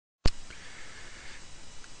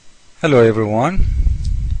Hello everyone.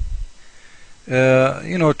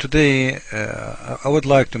 Today I would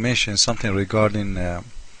like to mention something regarding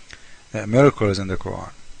miracles in the Quran.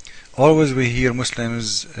 Always we hear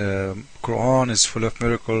Muslims, Quran is full of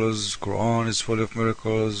miracles, Quran is full of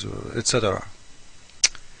miracles, etc.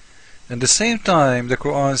 At the same time, the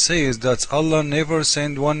Quran says that Allah never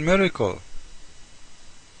sent one miracle.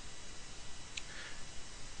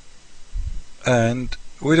 And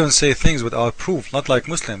we don't say things without proof, not like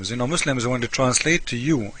Muslims. Muslims, when they translate to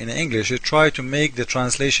you in English, they try to make the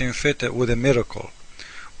translation fit with a miracle.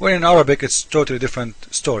 When in Arabic, it's totally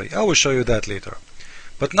different story. I will show you that later.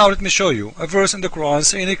 But now let me show you a verse in the Quran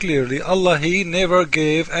saying it clearly, Allah, He never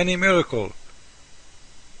gave any miracle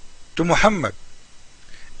to Muhammad.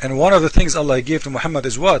 And one of the things Allah gave to Muhammad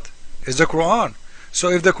is what? Is the Quran.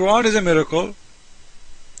 So if the Quran is a miracle,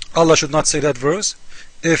 Allah should not say that verse.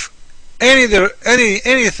 If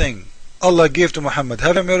anything Allah gave to Muhammad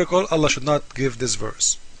have a miracle, Allah should not give this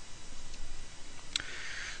verse.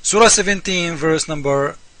 Surah 17 verse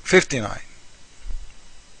number 59.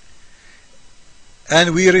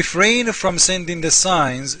 And we refrain from sending the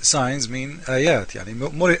signs mean ayat, yani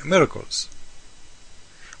miracles,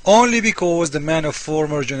 only because the men of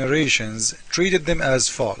former generations treated them as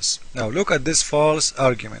false. Now look at this false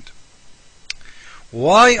argument.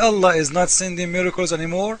 Why Allah is not sending miracles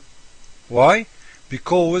anymore? Why?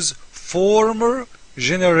 Because former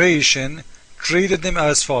generation treated them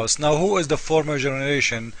as false. Now who is the former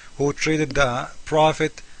generation who treated the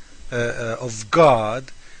prophet of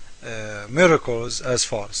God miracles as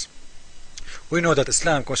false? We know that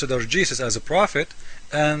Islam considers Jesus as a prophet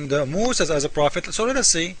and Moses as a prophet. So let us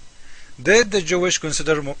see, did the Jewish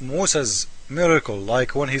consider Moses miracle,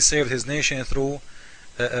 like when he saved his nation through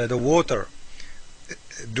the water?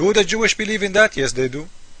 Do the Jewish believe in that? Yes, they do.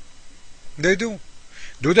 They do.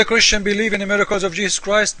 Do the Christian believe in the miracles of Jesus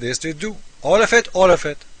Christ? Yes, they do. All of it, all of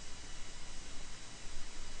it.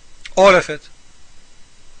 All of it.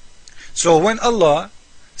 So when Allah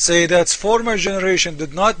say that former generation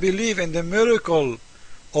did not believe in the miracle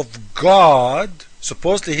of God,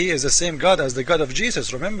 supposedly He is the same God as the God of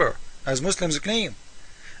Jesus, remember, as Muslims claim.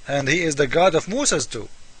 And He is the God of Moses too,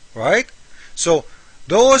 right? So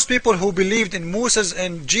those people who believed in Moses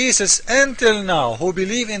and Jesus until now, who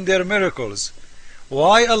believe in their miracles,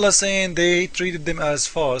 why Allah saying they treated them as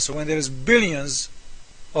false when there is billions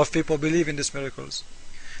of people believe in these miracles?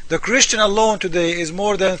 The Christian alone today is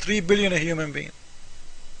more than 3 billion human beings.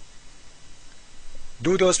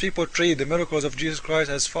 Do those people treat the miracles of Jesus Christ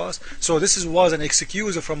as false? So this was an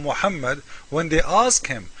excuse from Muhammad when they asked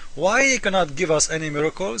him, why he cannot give us any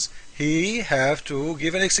miracles? He have to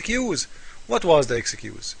give an excuse. What was the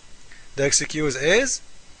excuse? The excuse is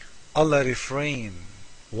Allah refrained.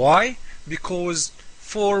 Why? Because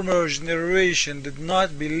former generation did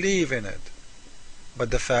not believe in it. But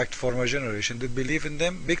the fact former generation did believe in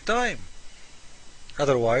them big time.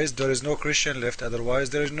 Otherwise there is no Christian left. Otherwise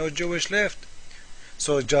there is no Jewish left.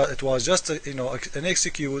 So it was just an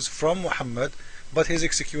excuse from Muhammad, but his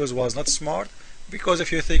excuse was not smart, because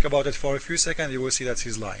if you think about it for a few seconds you will see that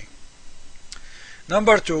he's lying.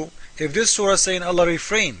 Number two, if this surah saying Allah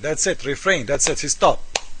refrain, that's it, refrain, that's it, he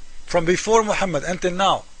stopped from before Muhammad until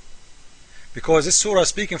now, because this surah is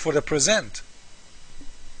speaking for the present.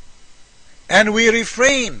 And we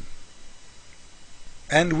refrain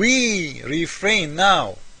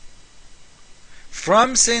now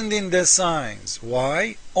from sending the signs.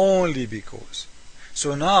 Why? Only because.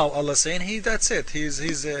 So now Allah saying that's it,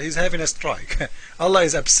 he's having a strike. Allah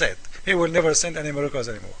is upset, He will never send any miracles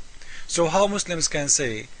anymore. So how Muslims can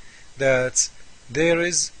say that there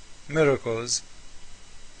is miracles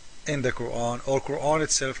in the Quran, or Quran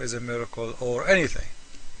itself is a miracle, or anything,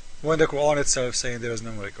 when the Quran itself saying there is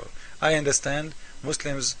no miracle? I understand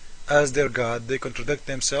Muslims as their God, they contradict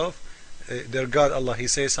themselves. Their God Allah, He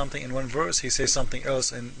says something in one verse, He says something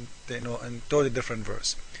else in totally different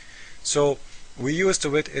verse. So we used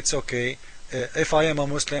to it, it's okay. If I am a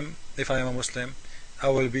Muslim, I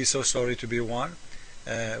will be so sorry to be one.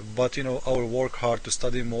 But I will work hard to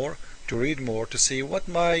study more, to read more, to see what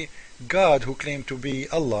my God who claimed to be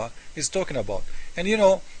Allah is talking about. And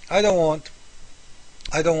I don't want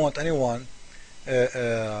anyone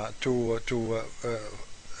to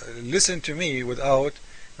listen to me without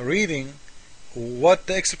reading what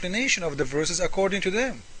the explanation of the verses according to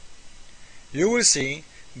them. You will see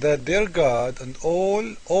that their God and all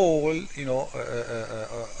the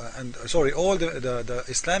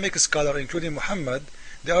Islamic scholar, including Muhammad,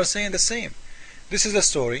 they are saying the same. This is the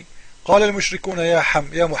story. قال المشركون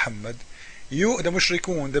يا محمد, you, the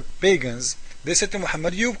mushrikun, the pagans, they said to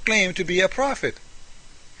Muhammad, you claim to be a prophet,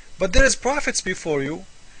 but there is prophets before you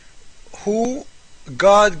who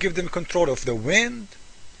God give them control of the wind,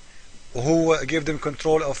 who give them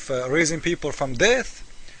control of raising people from death,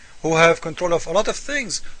 who have control of a lot of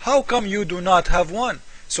things. How come you do not have one?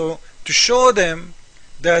 So to show them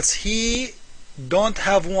that he don't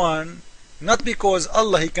have one, not because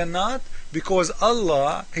Allah he cannot, because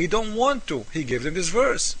Allah he don't want to, he gave them this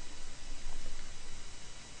verse.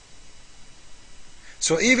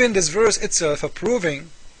 So even this verse itself proving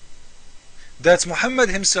that Muhammad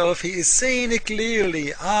himself, he is saying it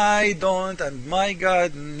clearly, I don't, and my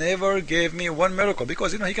God never gave me one miracle,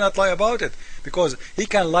 because he cannot lie about it, because he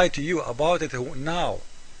can lie to you about it now.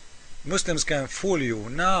 Muslims can fool you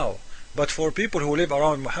now, but for people who live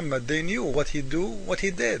around Muhammad, they knew what he do, what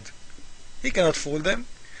he did. He cannot fool them.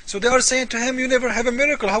 So they are saying to him, you never have a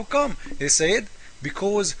miracle, how come? He said,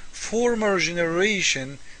 because former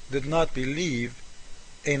generation did not believe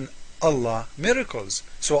in Allah miracles,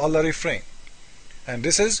 so Allah refrained. And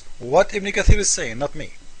this is what Ibn Kathir is saying, not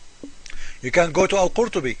me. You can go to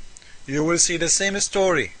Al-Qurtubi, you will see the same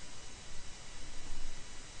story,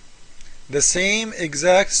 the same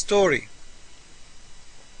exact story.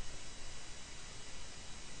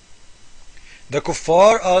 The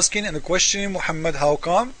kuffar asking and questioning Muhammad, how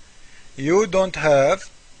come you don't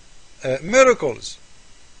have miracles?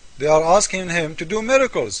 They are asking him to do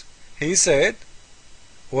miracles. He said,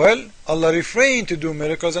 well, Allah refrained to do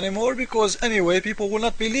miracles anymore, because anyway people will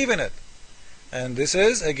not believe in it. And this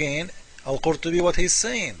is again Al-Qurtubi what he's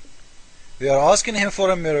saying. They are asking him for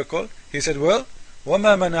a miracle. He said, well,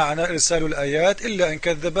 وَمَا مَنَعْنَا إِرْسَالُ الْآيَاتِ إِلَّا أَنْ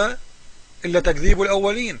كَذَّبَ إِلَّا تَكْذِيبُ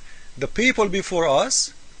الْأَوَّلِينَ. The people before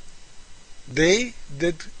us, they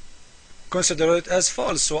did consider it as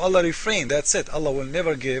false, so Allah refrained, that's it. Allah will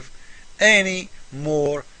never give any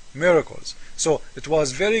more miracles. So it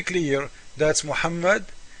was very clear that Muhammad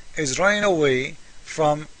is running away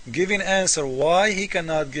from giving answer why he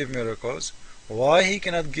cannot give miracles, why he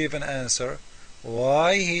cannot give an answer,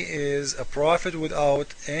 why he is a prophet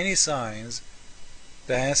without any signs.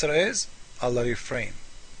 The answer is Allah refrain.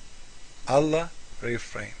 Allah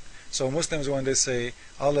refrain. So Muslims, when they say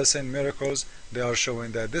Allah sent miracles, they are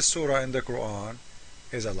showing that this surah in the Quran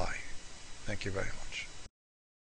is a lie. Thank you very much.